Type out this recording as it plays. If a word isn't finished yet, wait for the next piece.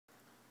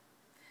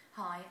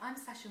Hi, I'm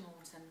Sasha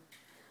Morton.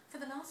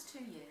 For the last 2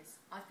 years,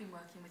 I've been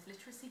working with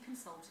literacy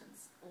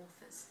consultants,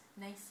 authors,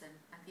 NASON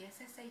and the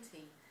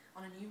SSAT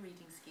on a new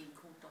reading scheme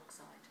called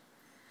Dockside.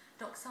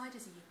 Dockside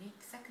is a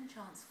unique second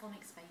chance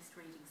phonics-based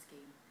reading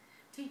scheme.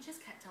 Teachers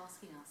kept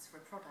asking us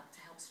for a product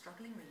to help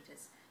struggling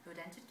readers who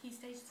had entered Key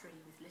Stage 3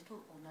 with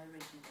little or no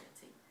reading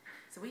ability.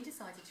 So we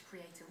decided to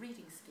create a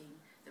reading scheme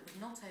that would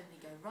not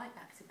only go right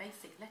back to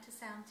basic letter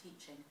sound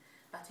teaching,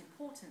 but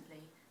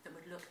importantly, that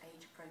would look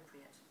age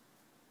appropriate.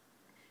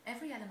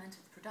 Every element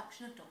of the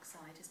production of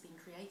Dockside has been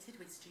created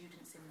with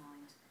students in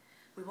mind.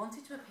 We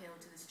wanted to appeal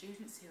to the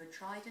students who had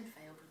tried and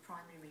failed with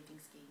primary reading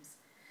schemes.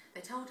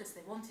 They told us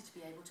they wanted to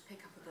be able to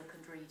pick up a book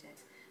and read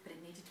it, but it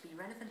needed to be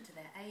relevant to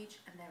their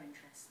age and their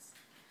interests.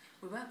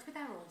 We worked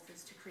with our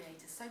authors to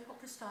create a soap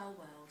opera-style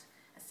world,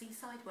 a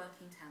seaside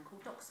working town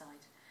called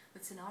Dockside,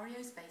 with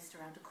scenarios based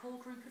around a core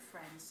group of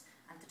friends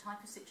and the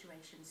type of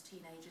situations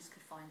teenagers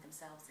could find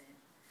themselves in.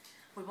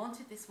 We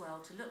wanted this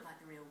world to look like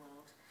the real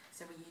world,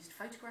 so we used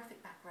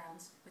photographic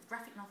backgrounds with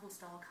graphic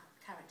novel-style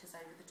characters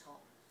over the top.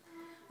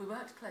 We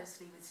worked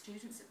closely with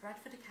students at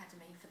Bradford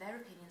Academy for their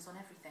opinions on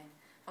everything,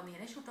 from the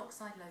initial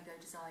Dockside logo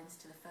designs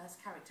to the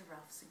first character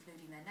roughs,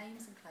 including their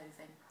names and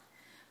clothing.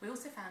 We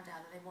also found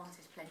out that they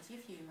wanted plenty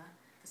of humour,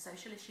 for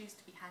social issues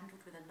to be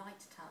handled with a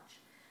light touch,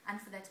 and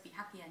for there to be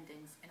happy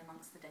endings in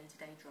amongst the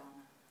day-to-day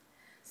drama.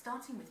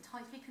 Starting with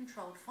tightly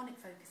controlled phonic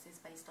focuses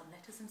based on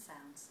letters and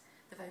sounds,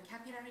 the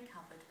vocabulary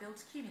covered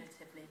builds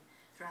cumulatively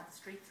throughout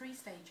the 3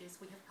 stages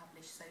we have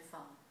published so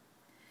far.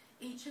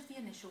 Each of the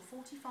initial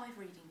 45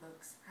 reading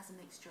books has a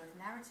mixture of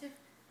narrative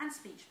and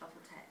speech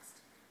bubble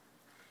text.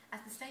 As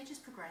the stages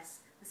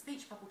progress, the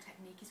speech bubble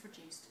technique is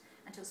reduced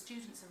until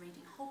students are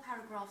reading whole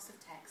paragraphs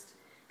of text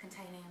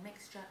containing a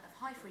mixture of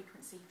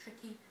high-frequency,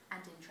 tricky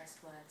and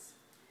interest words.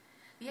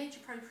 The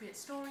age-appropriate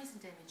stories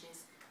and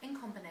images, in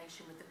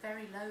combination with the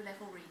very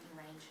low-level reading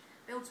range,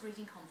 builds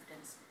reading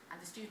confidence, and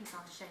the students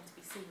aren't ashamed to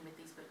be seen with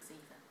these books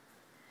either.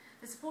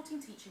 The supporting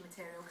teaching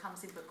material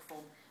comes in book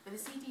form, with a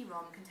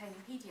CD-ROM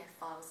containing PDF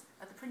files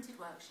of the printed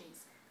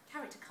worksheets,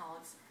 character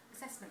cards,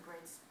 assessment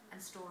grids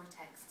and story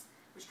texts,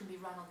 which can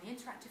be run on the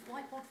interactive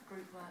whiteboard for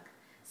group work,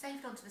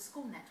 saved onto the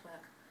school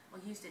network,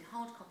 or used in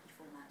hard copy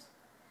format.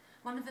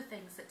 One of the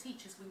things that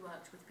teachers we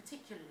worked with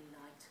particularly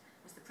liked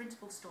was the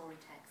printable story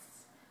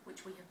texts,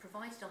 which we have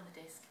provided on the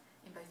disc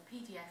in both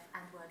PDF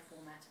and Word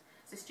format,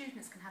 so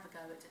students can have a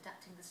go at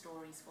adapting the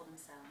stories for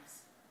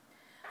themselves.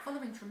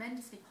 Following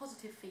tremendously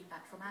positive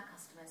feedback from our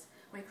customers,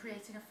 we're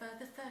creating a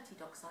further 30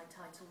 Dockside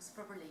titles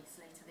for release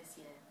later this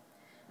year.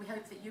 We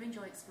hope that you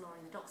enjoy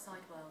exploring the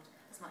Dockside world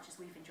as much as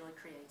we've enjoyed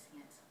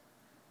creating it.